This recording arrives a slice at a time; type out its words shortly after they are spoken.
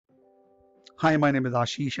Hi, my name is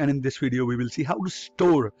Ashish, and in this video we will see how to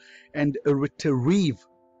store and retrieve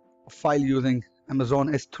a file using Amazon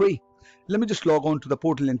S3. Let me just log on to the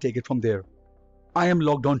portal and take it from there. I am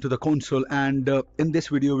logged on to the console, and in this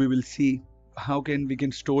video we will see how we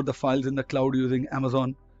can store the files in the cloud using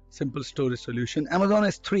Amazon Simple Storage Solution. Amazon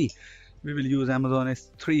S3. We will use Amazon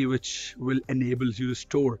S3, which will enable you to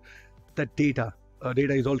store the data.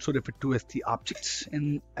 Data is also referred to as the objects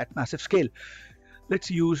at massive scale.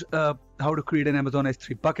 Let's use how to create an Amazon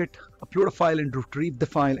S3 bucket, upload a file and retrieve the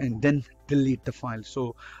file, and then delete the file.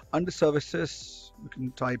 So under services, you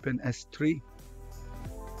can type in S3.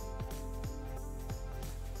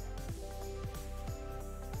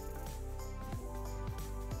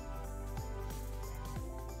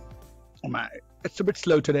 Oh my, it's a bit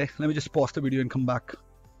slow today. Let me just pause the video and come back.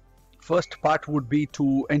 First part would be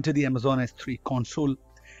to enter the Amazon S3 console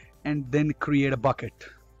and then create a bucket.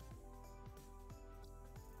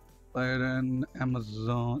 An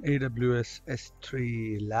Amazon AWS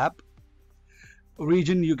S3 lab.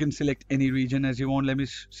 Region, you can select any region as you want. Let me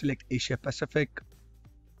select Asia Pacific.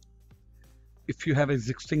 If you have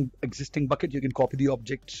existing bucket, you can copy the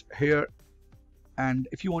objects here. And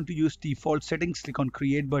if you want to use default settings, click on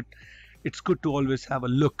create, but it's good to always have a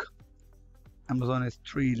look. Amazon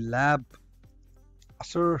S3 lab.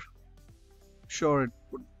 Sir, sure it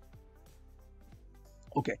would.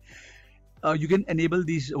 Okay. You can enable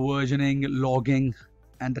these versioning, logging,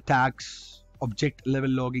 and the tags, object level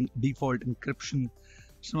logging, default encryption,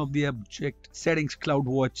 some of the object settings,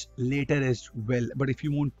 CloudWatch later as well. But if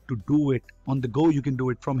you want to do it on the go, you can do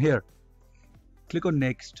it from here. Click on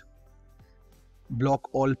next. Block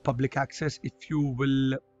all public access. If you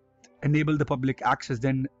will enable the public access,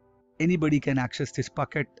 then anybody can access this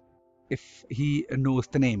bucket if he knows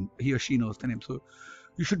the name, he or she knows the name. So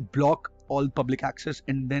you should block all public access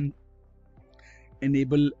and then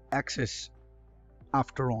enable access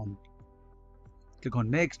after on. Click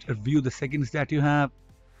on next, review the settings that you have,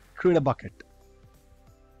 create a bucket.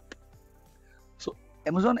 So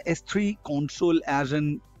Amazon S3 console as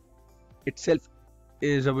in itself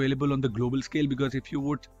is available on the global scale, because if you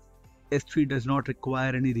would, S3 does not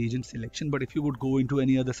require any region selection, but if you would go into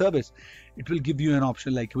any other service, it will give you an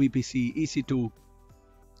option like VPC, EC2,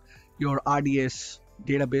 your RDS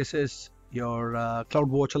databases, your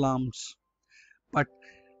CloudWatch alarms. But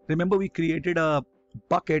remember, we created a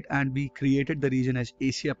bucket and we created the region as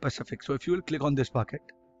Asia Pacific. So if you will click on this bucket,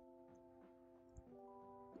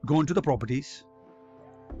 go into the properties,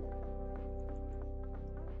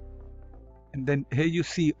 and then here you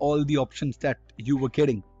see all the options that you were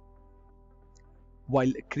getting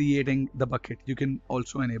while creating the bucket. You can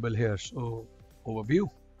also enable here. So overview.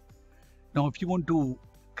 Now if you want to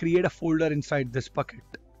create a folder inside this bucket,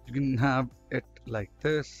 you can have it like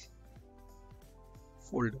this.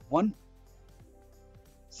 Folder 1,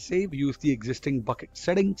 save, use the existing bucket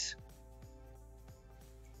settings.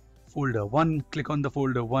 Folder 1, click on the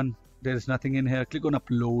folder 1, there is nothing in here. Click on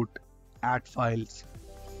upload, add files.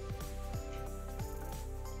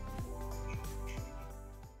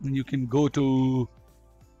 And you can go to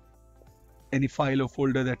any file or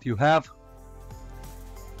folder that you have.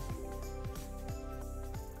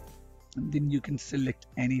 And then you can select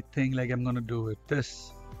anything, like I'm going to do with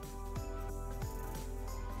this.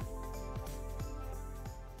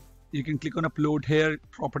 You can click on upload here.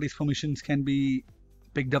 Properties permissions can be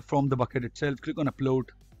picked up from the bucket itself. Click on upload.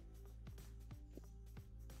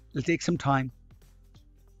 It'll take some time.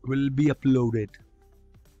 Will be uploaded.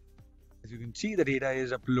 As you can see, the data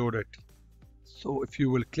is uploaded. So if you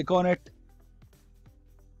will click on it,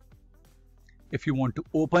 if you want to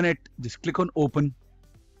open it, just click on open.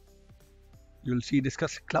 You'll see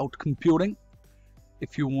discuss cloud computing.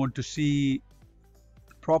 If you want to see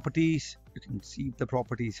properties, you can see the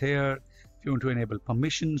properties here. If you want to enable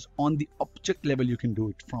permissions on the object level, you can do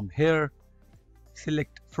it from here.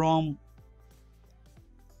 Select from,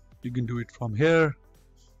 you can do it from here.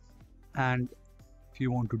 And if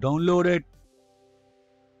you want to download it,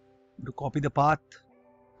 to copy the path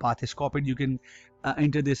is copied. You can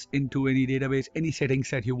enter this into any database, any settings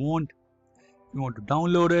that you want. If you want to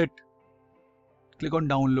download it, click on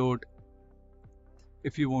download.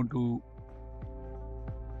 If you want to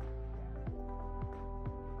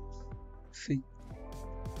see,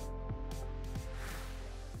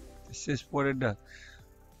 this is what it does.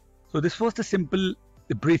 So this was the simple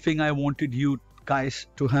briefing I wanted you guys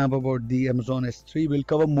to have about the Amazon S3. We'll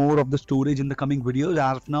cover more of the storage in the coming videos.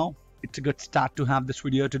 As of now, it's a good start to have this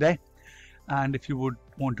video today. And if you would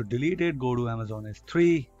want to delete it, go to Amazon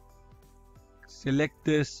S3, select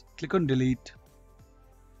this, click on delete,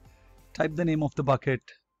 type the name of the bucket.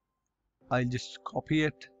 I'll just copy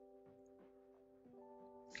it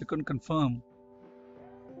click on confirm,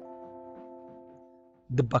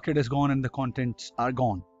 the bucket is gone and the contents are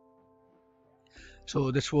gone.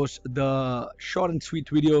 So this was the short and sweet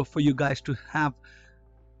video for you guys to have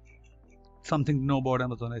something to know about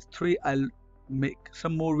Amazon S3. I'll make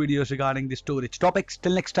some more videos regarding the storage topics.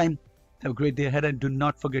 Till next time, have a great day ahead, and do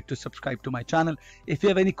not forget to subscribe to my channel. If you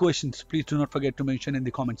have any questions, please do not forget to mention in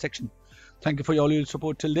the comment section. Thank you for all your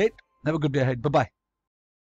support till date. Have a good day ahead. Bye-bye.